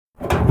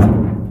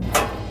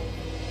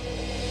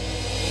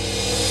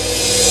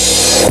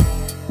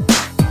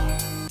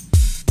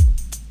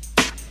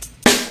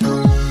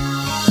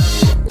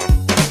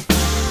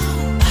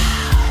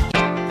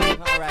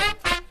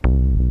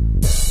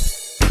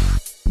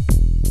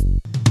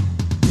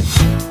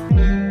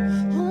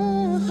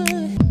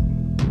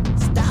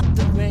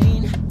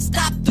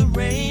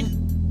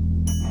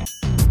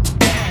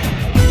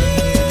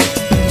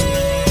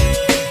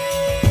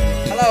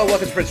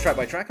Prince Track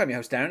by Track. I'm your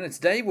host Darren, and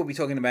today we'll be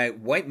talking about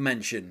White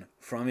Mansion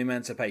from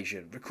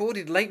Emancipation,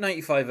 recorded late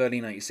 95, early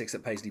 96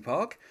 at Paisley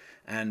Park,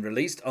 and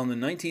released on the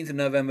 19th of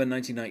November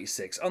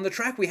 1996. On the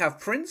track we have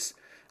Prince,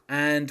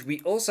 and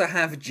we also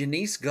have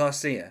Janice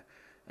Garcia,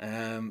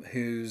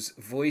 whose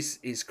voice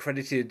is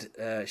credited,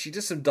 she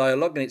does some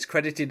dialogue and it's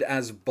credited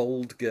as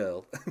Bold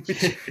Girl,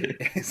 which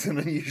is an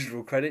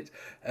unusual credit.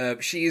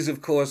 She is,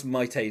 of course,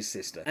 Maite's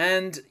sister.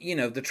 And, you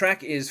know, the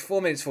track is 4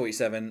 minutes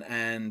 47,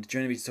 and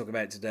joining me to talk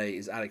about it today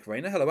is Alec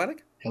Reyna. Hello,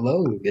 Alec.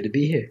 Hello, good to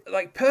be here.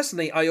 Like,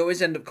 personally, I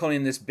always end up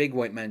calling this Big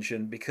White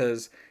Mansion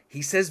because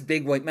he says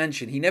Big White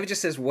Mansion. He never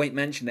just says White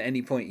Mansion at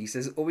any point. He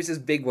always says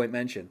Big White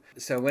Mansion.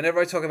 So whenever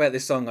I talk about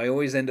this song, I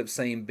always end up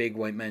saying Big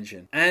White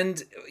Mansion.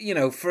 And, you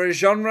know, for a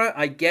genre,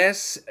 I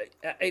guess,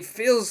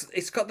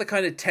 it's got the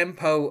kind of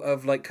tempo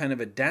of like kind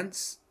of a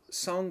dance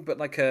song, but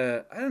like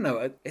I don't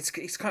know, it's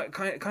kind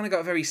of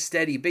got a very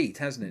steady beat,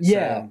 hasn't it?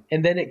 Yeah, so,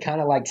 and then it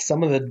kind of like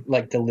some of the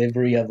like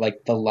delivery of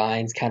like the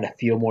lines kind of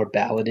feel more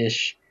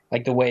balladish.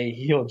 Like the way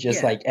he'll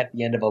just like at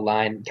the end of a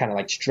line kind of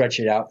like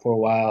stretch it out for a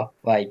while.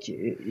 Like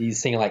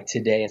he's singing like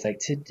today. It's like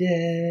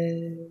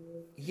today.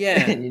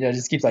 Yeah. You know,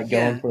 just keeps like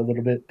going for a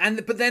little bit.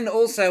 But then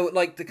also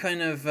like the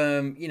kind of,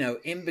 you know,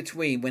 in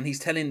between when he's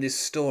telling this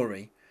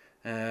story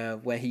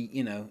where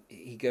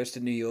he goes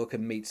to New York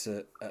and meets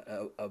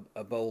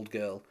a bold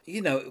girl.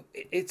 You know,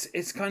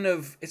 it's kind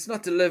of, it's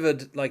not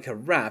delivered like a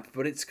rap,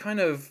 but it's kind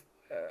of,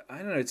 I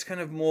don't know, it's kind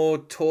of more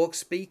talk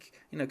speak,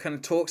 you know, kind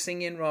of talk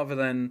singing rather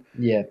than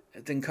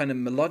kind of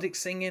melodic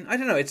singing. I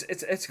don't know,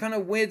 it's kind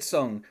of weird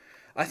song.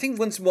 I think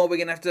once more we're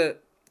gonna have to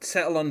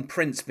settle on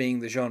Prince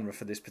being the genre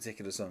for this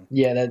particular song.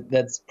 Yeah,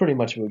 that's pretty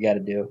much what we got to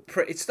do.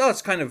 It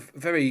starts kind of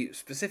very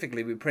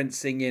specifically with Prince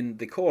singing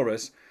the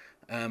chorus,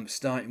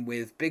 starting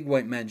with Big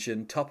White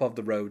Mansion, top of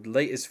the road,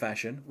 latest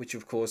fashion, which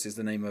of course is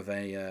the name of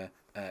a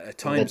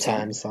time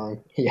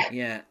song.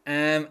 Yeah.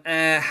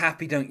 Yeah.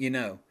 Happy Don't You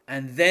Know.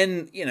 And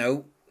then, you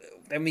know,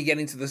 then we get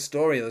into the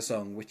story of the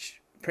song,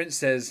 which Prince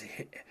says,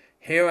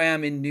 here I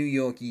am in New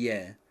York,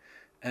 yeah.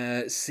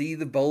 See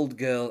the bold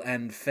girl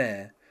and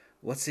fair.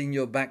 What's in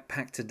your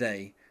backpack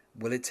today?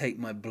 Will it take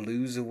my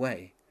blues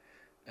away?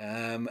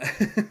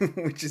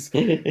 Which is,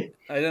 I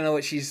don't know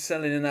what she's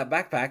selling in that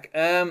backpack.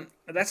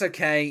 That's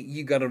okay.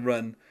 You gotta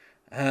run.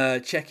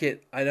 Check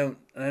it. I don't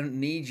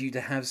need you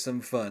to have some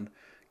fun.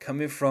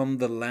 Coming from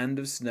the land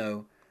of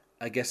snow,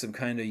 I guess I'm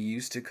kind of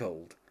used to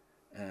cold.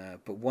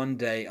 But one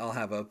day I'll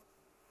have a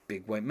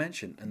big white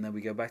mansion, and then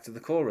we go back to the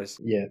chorus.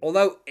 Yeah.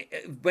 Although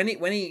when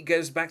he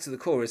goes back to the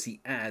chorus,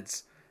 he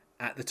adds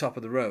at the top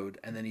of the road,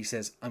 and then he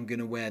says, "I'm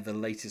gonna wear the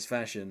latest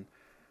fashion.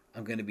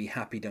 I'm gonna be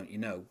happy, don't you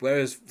know?"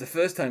 Whereas the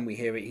first time we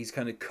hear it, he's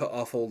kind of cut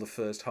off all the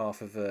first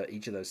half of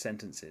each of those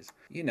sentences.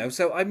 You know,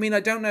 so I mean,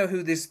 I don't know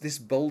who this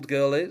bold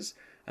girl is.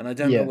 And I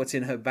don't know what's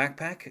in her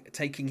backpack,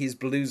 taking his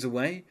blues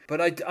away. But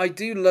I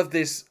do love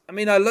this. I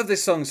mean, I love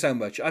this song so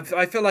much.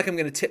 I feel like I'm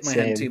going to tip my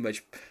hand too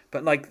much.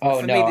 But like,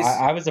 for me,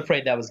 I was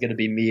afraid that was going to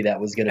be me.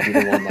 That was going to be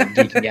the one like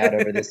geeking out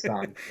over this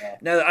song. Yeah.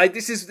 No,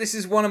 this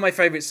is one of my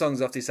favorite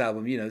songs off this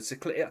album. You know, it's a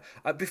clear.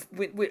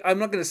 I'm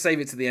not going to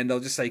save it to the end. I'll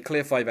just say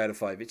clear 5 out of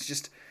 5. It's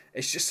just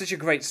such a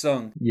great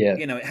song. Yeah.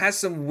 You know, it has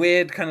some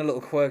weird kind of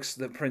little quirks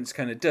that Prince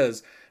kind of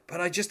does. But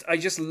I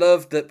just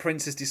love that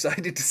Prince has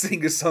decided to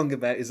sing a song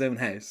about his own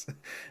house,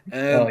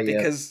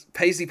 because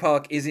Paisley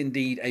Park is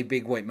indeed a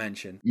big white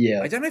mansion. Yeah,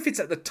 I don't know if it's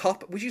at the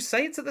top. Would you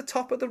say it's at the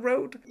top of the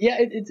road? Yeah,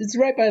 it's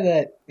right by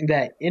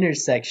that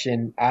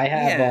intersection. I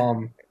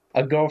have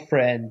a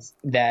girlfriend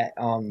that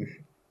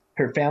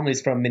her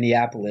family's from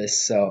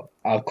Minneapolis, so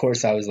of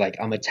course I was like,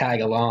 I'm gonna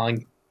tag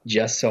along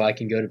just so I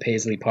can go to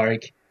Paisley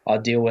Park. I'll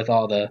deal with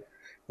all the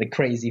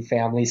crazy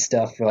family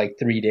stuff for like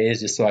 3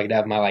 days just so I could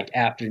have my like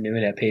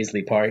afternoon at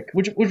Paisley Park,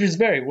 which was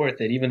very worth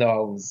it, even though I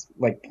was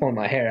like pulling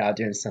my hair out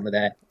during some of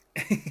that.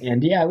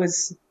 And yeah, it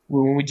was,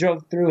 when we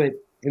drove through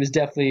it, it was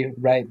definitely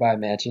right by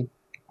mansion.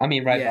 I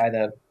mean, by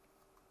the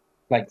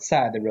like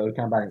side of the road,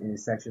 kind of by the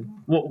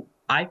intersection. Well,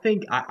 I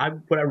think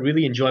what I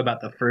really enjoy about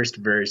the first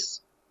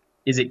verse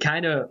is it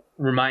kind of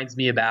reminds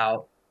me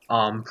about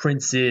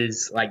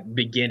Prince's like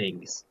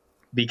beginnings.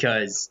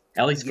 Because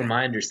at least from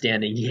my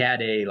understanding, he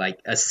had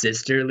a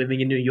sister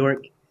living in New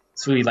York,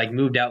 so he like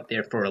moved out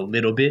there for a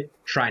little bit,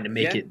 trying to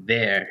make it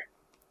there,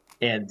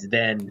 and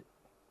then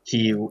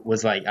he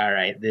was like, "All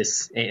right,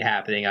 this ain't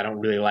happening. I don't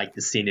really like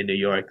the scene in New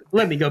York.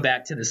 Let me go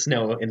back to the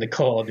snow and the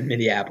cold in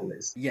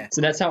Minneapolis." Yeah.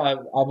 So that's how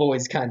I've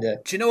always kind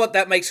of. Do you know what?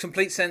 That makes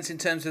complete sense in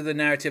terms of the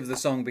narrative of the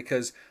song,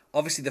 because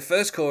obviously the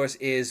first chorus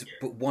is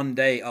 "But one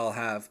day I'll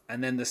have,"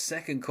 and then the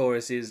second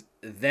chorus is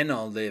 "Then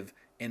I'll live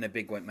in a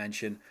big white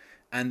mansion."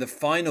 And the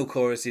final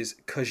chorus is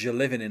 "'Cause you're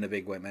living in a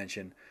big white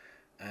mansion."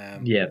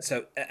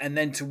 So, and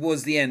then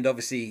towards the end,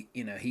 obviously,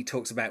 you know, he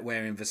talks about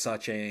wearing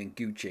Versace and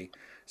Gucci.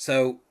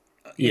 So,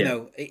 you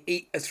know,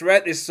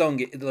 throughout this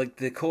song, like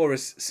the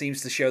chorus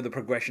seems to show the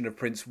progression of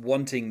Prince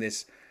wanting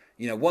this,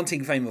 you know,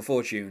 wanting fame or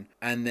fortune,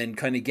 and then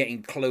kind of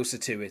getting closer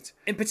to it.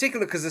 In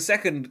particular, because the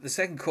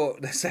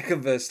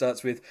second verse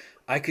starts with,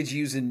 "I could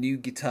use a new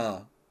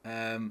guitar,"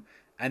 and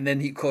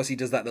then of course he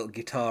does that little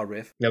guitar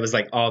riff. That was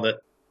like all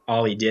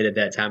all he did at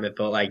that time. It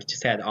felt like he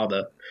just had all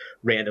the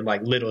random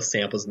like little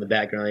samples in the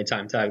background.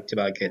 Anytime talked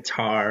about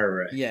guitar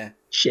or a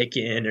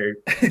chicken or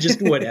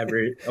just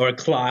whatever or a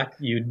clock,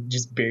 you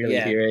just barely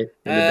hear it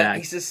in the back.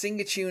 He says, sing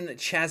a tune at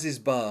Chaz's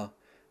bar.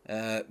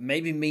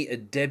 Maybe meet a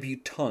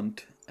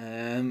debutante.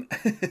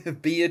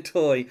 Be a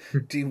toy.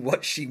 Do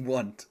what she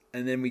want.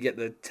 And then we get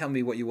the tell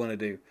me what you want to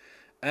do.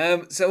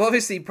 So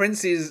obviously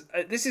Prince is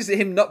this is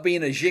him not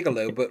being a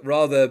gigolo, but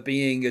rather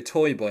being a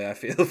toy boy. I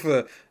feel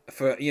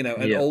for you know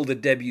an older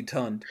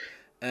debutante.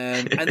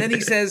 And then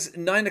he says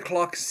 9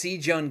 o'clock, see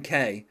John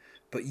Kay,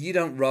 but you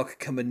don't rock.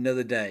 Come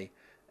another day.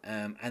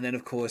 And then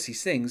of course he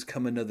sings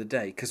come another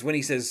day, because when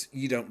he says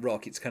you don't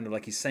rock, it's kind of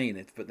like he's saying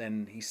it, but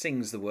then he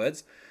sings the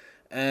words.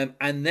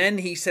 And then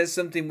he says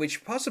something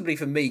which possibly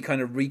for me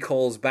kind of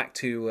recalls back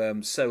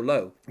to So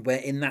Low, where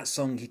in that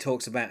song he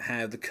talks about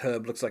how the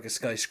curb looks like a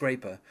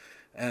skyscraper.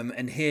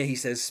 And here he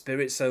says,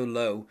 spirit so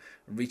low,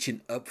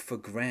 reaching up for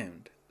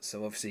ground.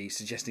 So obviously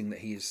suggesting that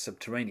he is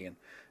subterranean.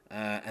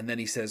 And then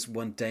he says,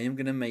 one day I'm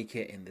going to make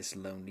it in this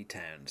lonely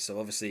town. So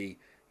obviously,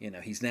 you know,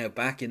 he's now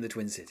back in the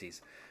Twin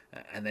Cities.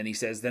 And then he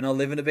says, then I'll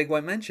live in a big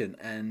white mansion.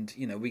 And,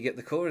 you know, we get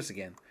the chorus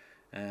again.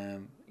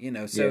 You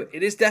know, so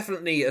it is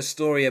definitely a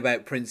story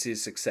about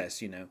Prince's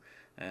success, you know.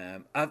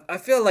 I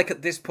feel like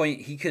at this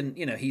point he can,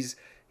 you know, he's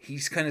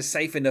kind of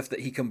safe enough that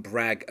he can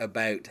brag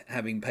about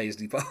having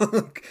Paisley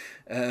Park.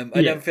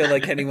 I don't feel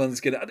like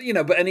anyone's going to, you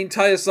know, but an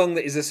entire song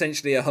that is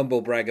essentially a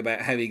humble brag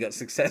about how he got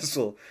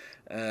successful.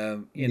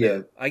 You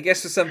know, I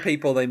guess for some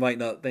people they might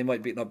not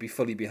be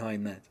fully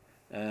behind that.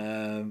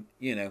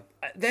 You know,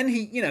 then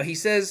he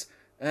says,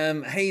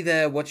 hey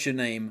there, what's your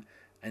name?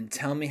 And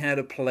tell me how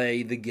to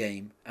play the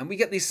game. And we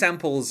get these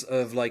samples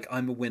of like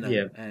I'm a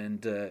winner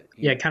and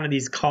kind of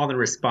these call and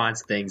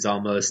response things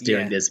almost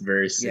during this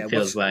verse. It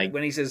feels like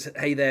when he says,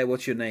 "Hey there,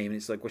 what's your name?"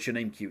 It's like, "What's your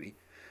name, cutie?"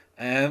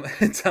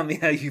 Tell me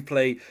how you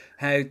play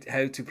how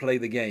to play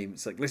the game.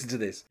 It's like, listen to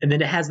this. And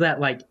then it has that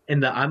like in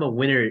the I'm a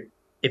winner.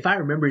 If I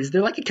remember, is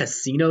there like a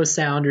casino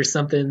sound or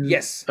something?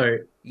 Yes.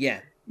 Or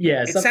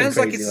it sounds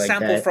like it's a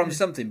sample from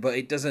something, but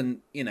it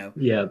doesn't, you know.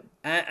 Yeah.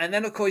 And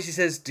then, of course, he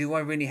says, do I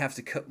really have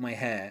to cut my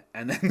hair?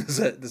 And then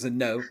there's a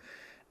no.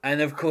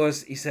 And, of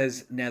course, he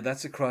says, now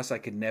that's a cross I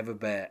could never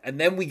bear. And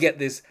then we get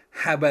this,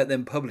 how about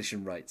them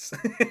publishing rights?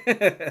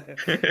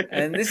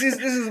 And this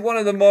is one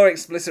of the more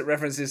explicit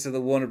references to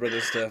the Warner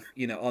Brothers stuff,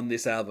 you know, on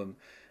this album.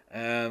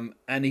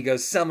 And he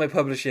goes, sell my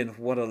publishing,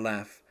 what a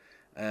laugh.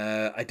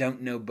 I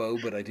don't know Bo,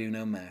 but I do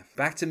know math.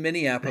 Back to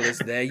Minneapolis,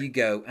 there you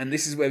go. And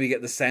this is where we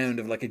get the sound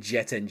of like a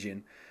jet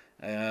engine.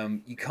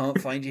 You can't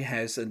find your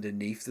house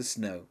underneath the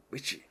snow.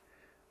 Which,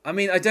 I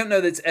mean, I don't know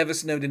that it's ever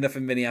snowed enough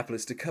in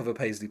Minneapolis to cover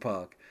Paisley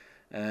Park.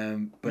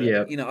 But,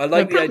 you know, I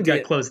like the idea.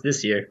 Got close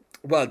this year.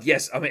 Well,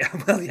 yes. I mean,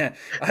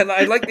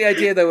 I like the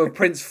idea, though, of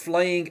Prince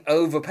flying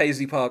over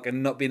Paisley Park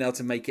and not being able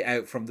to make it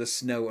out from the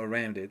snow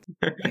around it.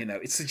 You know,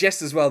 it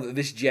suggests as well that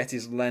this jet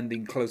is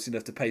landing close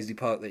enough to Paisley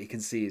Park that he can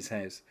see his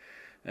house.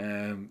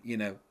 You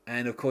know,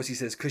 and of course he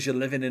says, because you're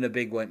living in a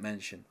big white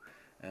mansion.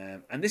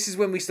 And this is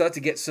when we start to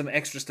get some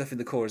extra stuff in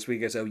the chorus where he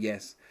goes, oh,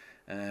 yes.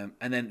 And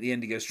then at the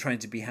end he goes, trying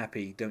to be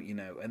happy, don't you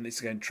know? And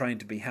it's going, trying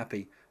to be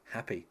happy.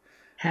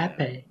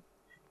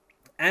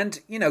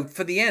 And, you know,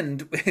 for the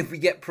end, we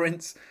get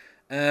Prince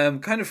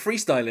kind of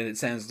freestyling, it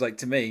sounds like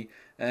to me,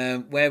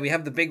 where we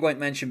have the big white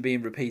mansion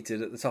being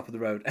repeated at the top of the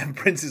road. And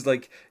Prince is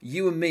like,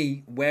 you and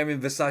me wearing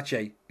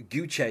Versace,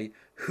 Gucci,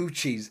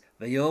 Hoochies,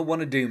 they all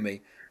want to do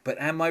me. But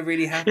am I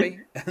really happy?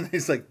 And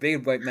it's like,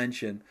 big white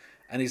mansion.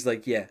 And he's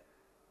like, yeah,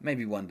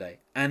 maybe one day.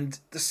 And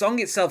the song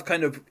itself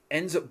kind of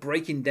ends up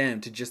breaking down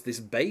to just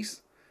this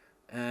bass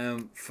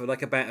for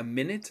like about a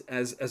minute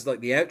as like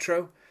the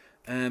outro.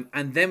 And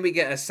then we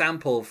get a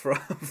sample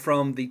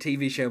from the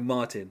TV show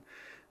Martin,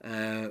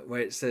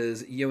 where it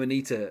says, yo,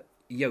 Anita,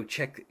 yo,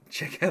 check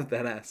out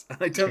that ass.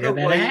 I don't know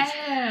why.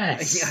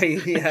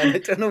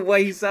 I don't know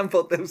why he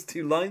sampled those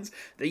two lines.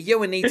 The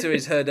Yo Anita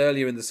is heard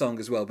earlier in the song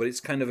as well, but it's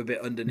kind of a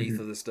bit underneath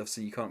of the stuff,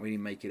 so you can't really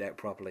make it out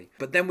properly.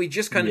 But then we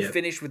just kind of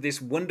finish with this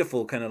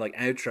wonderful kind of like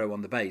outro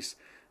on the bass.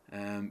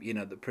 You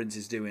know, that Prince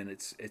is doing.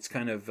 It's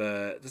kind of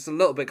just a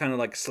little bit kind of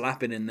like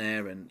slapping in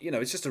there, and you know,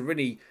 it's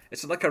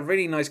like a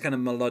really nice kind of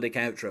melodic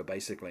outro,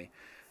 basically.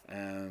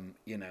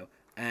 You know,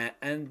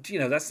 and you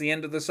know, that's the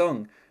end of the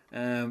song.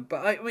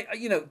 But I mean,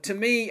 you know, to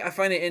me, I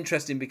find it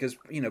interesting because,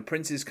 you know,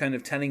 Prince is kind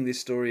of telling this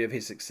story of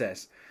his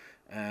success,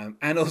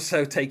 and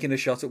also taking a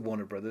shot at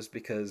Warner Brothers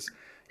because,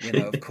 you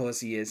know, of course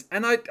he is.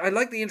 And I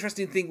like the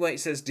interesting thing where it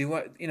says, do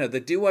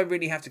I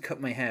really have to cut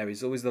my hair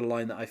is always the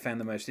line that I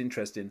found the most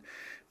interesting,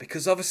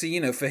 because obviously,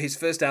 you know, for his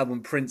first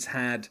album, Prince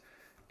had,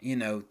 you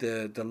know,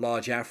 the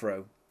large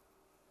afro,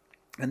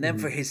 and then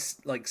for his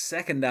like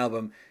second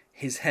album,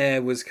 his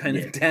hair was kind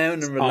of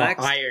down and relaxed.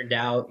 All ironed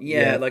out.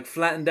 Yeah, like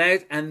flattened out.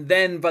 And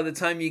then by the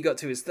time you got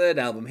to his third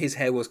album, his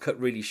hair was cut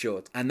really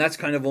short. And that's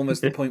kind of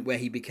almost the point where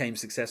he became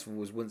successful,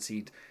 was once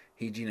he'd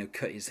you know,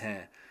 cut his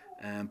hair.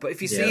 But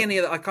if you see any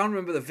of that, I can't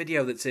remember the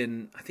video that's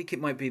in, I think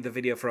it might be the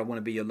video for I Want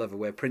to Be Your Lover,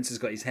 where Prince has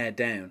got his hair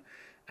down.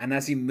 And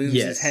as he moves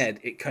his head,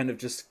 it kind of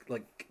just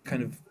like,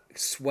 kind of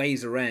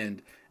sways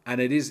around. And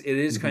it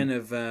is kind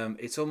of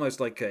it's almost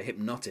like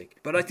hypnotic.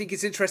 But I think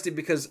it's interesting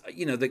because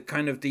the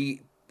kind of the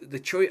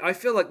choice. I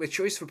feel like the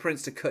choice for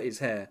Prince to cut his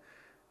hair,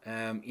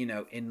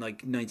 in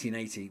like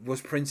 1980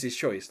 was Prince's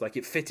choice. Like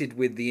it fitted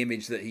with the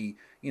image that he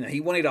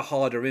wanted a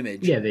harder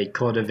image. Yeah, they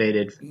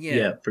cultivated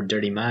for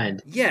Dirty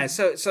Mind. Yeah,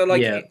 so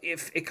like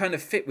it kind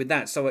of fit with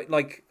that. So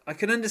like I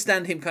can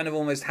understand him kind of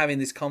almost having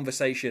this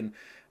conversation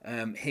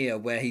here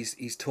where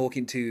he's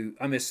talking to.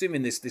 I'm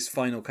assuming this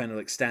final kind of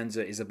like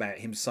stanza is about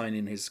him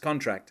signing his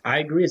contract. I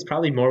agree. It's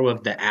probably more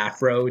with the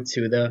afro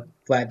to the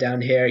flat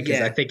down hair because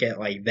I think at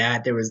like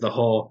that there was the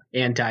whole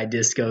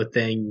anti-disco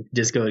thing.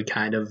 Disco had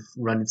kind of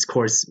run its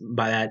course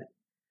by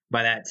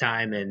that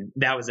time, and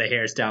that was a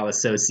hairstyle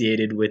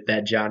associated with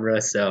that genre.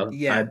 So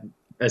I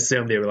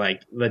assume they were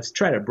like, let's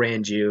try to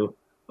brand you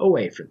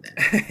away from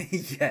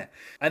that. Yeah,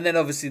 and then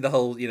obviously the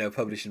whole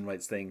publishing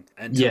rights thing,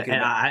 and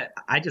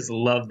I just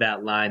love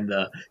that line.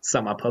 The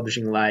some my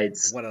publishing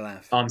lights, what a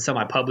laugh. Some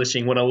my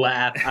publishing, what a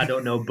laugh. I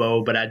don't know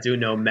Bo, but I do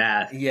know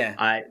math. Yeah,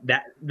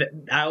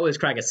 I always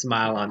crack a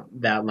smile on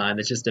that line.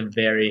 It's just a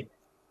very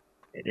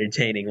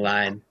entertaining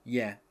line.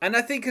 Yeah, and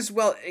I think as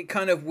well it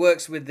kind of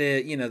works with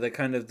the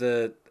kind of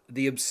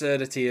the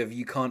absurdity of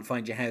you can't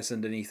find your house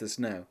underneath the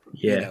snow.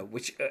 Yeah.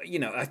 Which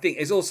I think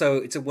is also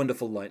it's a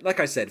wonderful line. Like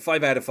I said,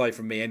 5 out of 5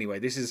 from me anyway.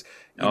 This is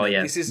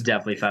this is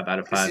definitely 5 out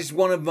of 5. This is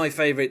one of my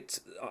favorite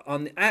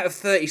out of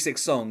 36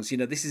 songs.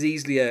 This is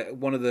easily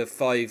one of the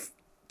 5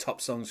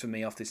 top songs for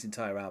me off this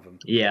entire album.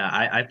 Yeah,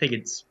 I think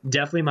it's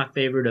definitely my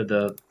favorite of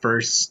the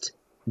first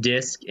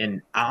disc,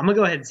 and I'm gonna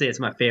go ahead and say it's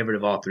my favorite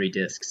of all 3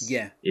 discs.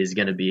 Yeah, is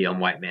gonna be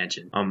on White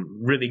Mansion.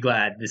 I'm really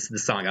glad this is the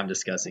song I'm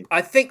discussing.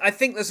 I think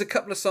there's a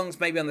couple of songs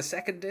maybe on the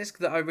second disc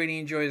that I really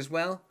enjoy as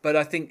well, but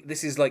I think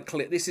this is like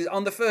this is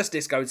on the first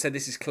disc. I would say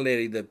this is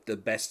clearly the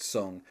best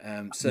song,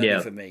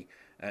 certainly for me.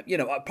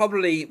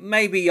 Probably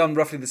maybe on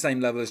roughly the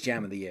same level as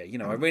Jam of the Year.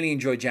 I really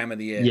enjoy Jam of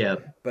the Year. Yeah.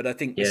 But I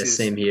think this is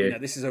same here.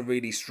 This is a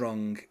really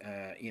strong.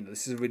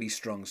 This is a really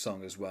strong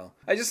song as well.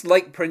 I just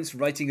like Prince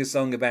writing a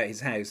song about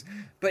his house,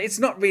 but it's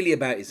not really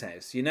about his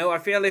house. I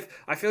feel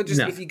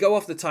if you go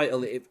off the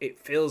title, it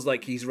feels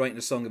like he's writing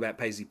a song about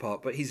Paisley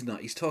Park, but he's not.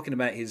 He's talking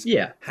about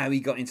how he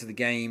got into the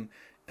game.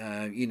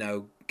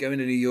 Going to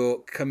New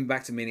York, coming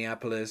back to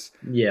Minneapolis.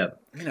 Yeah.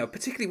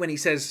 Particularly when he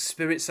says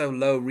 "spirit so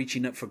low,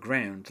 reaching up for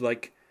ground,"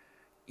 like.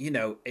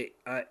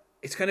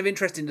 It's kind of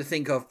interesting to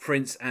think of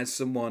Prince as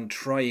someone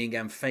trying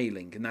and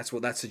failing, and that's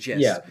what that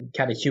suggests. Yeah,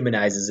 kind of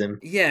humanizes him.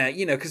 Yeah,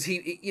 because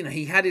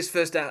he had his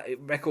first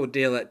record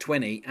deal at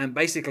 20, and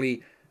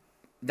basically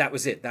that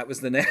was it. That was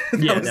the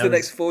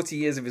next 40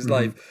 years of his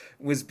life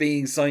was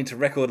being signed to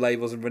record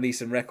labels and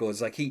releasing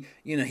records. Like he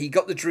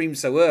got the dream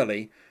so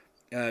early.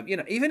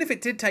 Even if it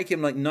did take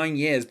him like 9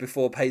 years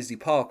before Paisley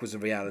Park was a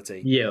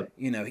reality. Yeah.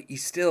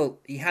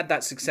 He had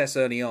that success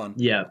early on.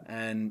 Yeah.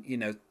 And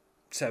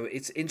so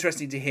it's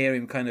interesting to hear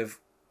him kind of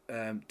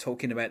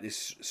talking about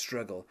this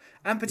struggle,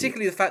 and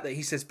particularly the fact that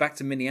he says back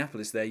to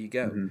Minneapolis. There you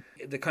go,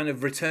 the kind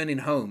of returning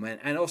home,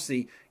 and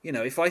obviously,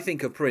 if I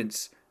think of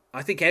Prince,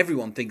 I think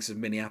everyone thinks of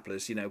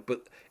Minneapolis,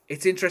 But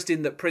it's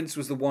interesting that Prince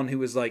was the one who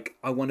was like,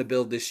 I want to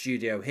build this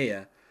studio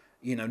here,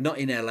 not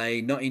in LA,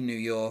 not in New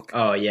York.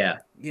 Oh yeah,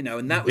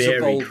 and that was very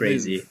a bold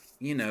crazy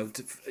move,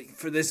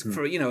 for a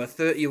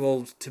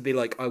 30-year-old to be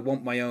like, I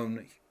want my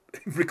own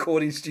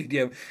recording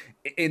studio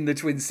in the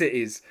Twin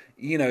Cities,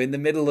 in the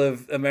middle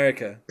of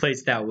America.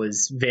 Place that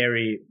was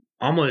very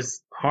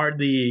almost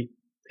hardly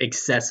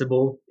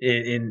accessible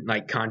in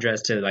like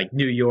contrast to like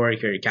New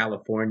York or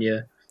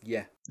California.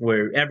 Yeah.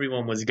 Where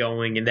everyone was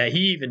going, and that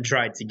he even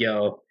tried to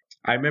go.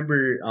 I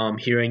remember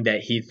hearing that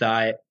he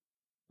thought,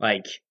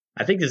 like,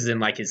 I think this is in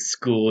like his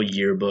school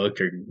yearbook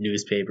or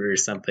newspaper or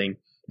something,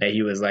 that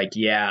he was like,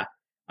 yeah,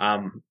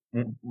 I'm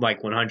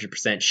like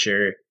 100%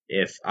 sure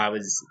if I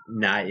was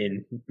not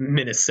in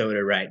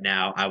Minnesota right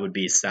now, I would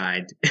be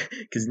signed,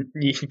 because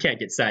you can't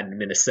get signed in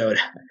Minnesota.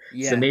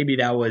 Yeah. So maybe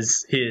that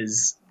was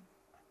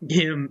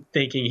him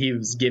thinking he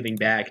was giving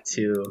back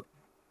to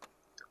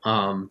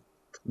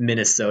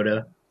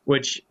Minnesota,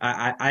 which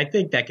I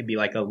think that could be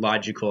like a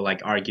logical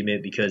like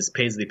argument, because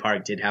Paisley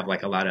Park did have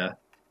like a lot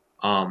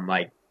of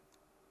like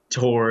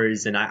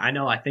tours, and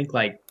I think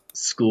like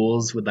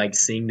schools would like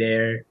sing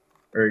there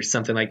or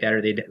something like that,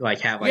 or they'd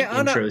like have like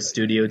intro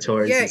studio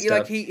tours. Yeah, and stuff.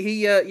 Like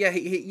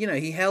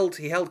he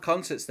held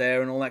concerts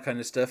there and all that kind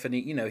of stuff, and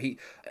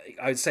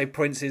I would say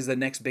Prince is the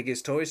next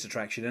biggest tourist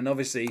attraction, and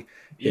obviously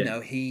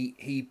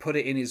he put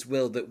it in his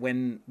will that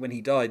when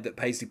he died, that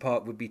Paisley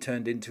Park would be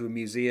turned into a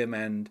museum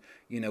and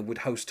would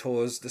host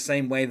tours the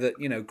same way that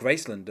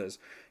Graceland does,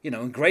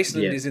 and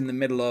Graceland is in the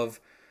middle of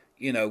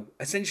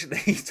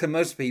essentially to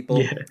most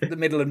people the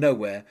middle of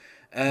nowhere.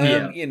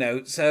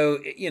 So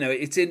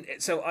it's in.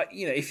 So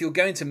if you're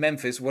going to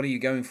Memphis, what are you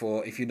going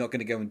for if you're not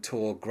going to go and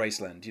tour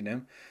Graceland?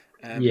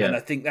 And I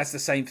think that's the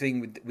same thing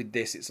with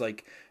this. It's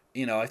like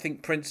I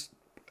think Prince.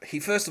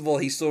 First of all,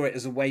 he saw it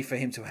as a way for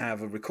him to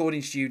have a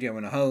recording studio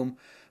and a home,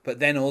 but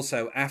then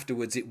also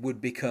afterwards it would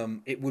be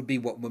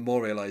what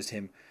memorialized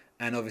him,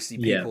 and obviously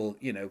people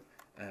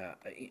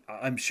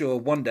I'm sure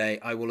one day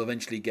I will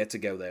eventually get to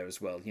go there as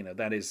well.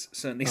 That is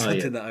certainly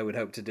something that I would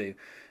hope to do.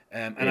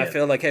 And I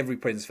feel like every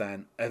Prince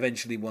fan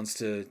eventually wants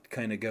to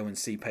kind of go and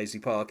see Paisley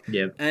Park.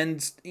 Yeah.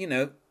 And,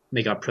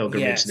 make our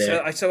pilgrimage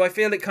there. So I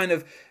feel it kind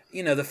of,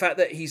 the fact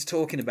that he's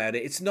talking about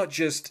it, it's not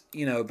just,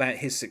 about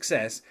his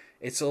success.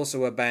 It's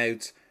also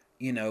about,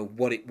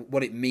 what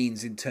it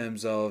means in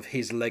terms of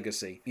his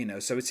legacy.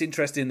 So it's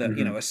interesting that,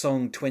 a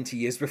song 20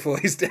 years before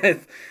his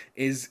death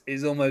is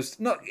almost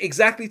not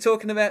exactly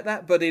talking about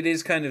that, but it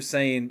is kind of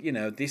saying,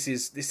 this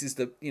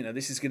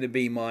is going to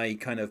be my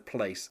kind of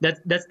place.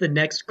 That's the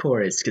next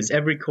chorus, because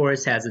every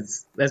chorus has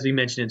its, as we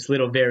mentioned, its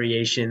little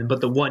variation.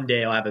 But the one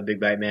day I'll have a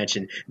big white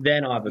mansion,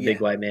 then I'll have a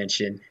big white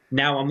mansion.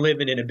 Now I'm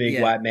living in a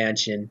big white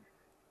mansion.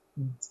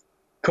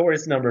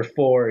 Chorus number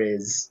 4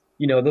 is,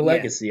 the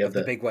legacy of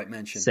the big white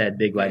mansion, said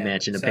big white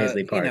mansion of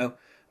Paisley Park.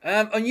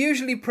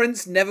 Unusually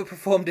Prince never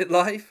performed it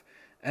live.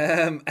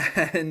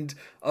 And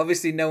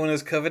obviously no one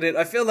has covered it.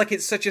 I feel like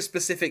it's such a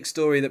specific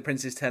story that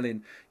Prince is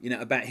telling,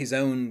 about his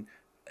own,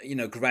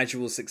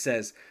 gradual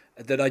success,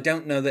 that I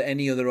don't know that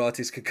any other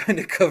artist could kind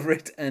of cover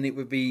it and it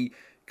would be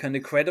kind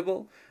of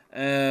credible.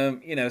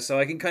 So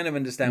I can kind of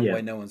understand why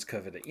no one's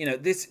covered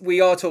it.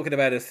 We are talking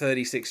about a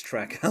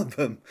 36-track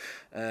album.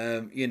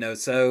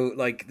 So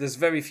like there's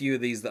very few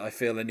of these that I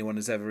feel anyone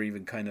has ever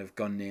even kind of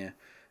gone near.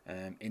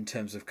 In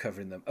terms of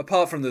covering them,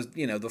 apart from the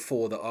the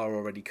 4 that are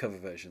already cover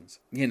versions.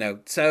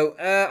 So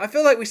I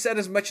feel like we said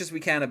as much as we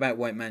can about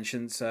White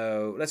Mansion.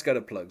 So let's go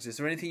to plugs. Is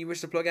there anything you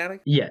wish to plug,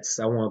 Alec? Yes,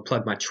 I want to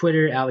plug my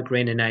Twitter, Alec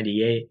Reyna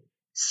 98.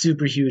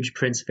 Super huge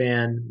Prince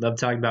fan. Love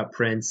talking about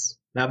Prince.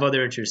 I have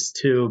other interests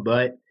too,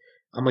 but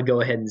I'm gonna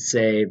go ahead and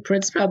say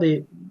Prince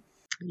probably.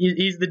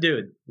 He's the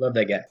dude. Love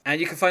that guy. And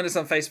you can find us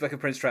on Facebook at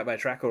Prince Track by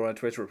Track, or on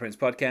Twitter at Prince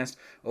Podcast,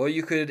 or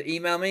you could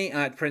email me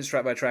at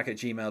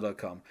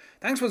princetrackbytrack@gmail.com.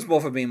 Thanks once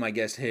more for being my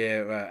guest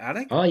here,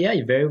 Alec. Oh, yeah,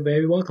 you're very,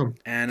 very welcome.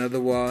 And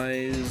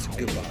otherwise,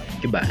 goodbye.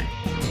 Goodbye.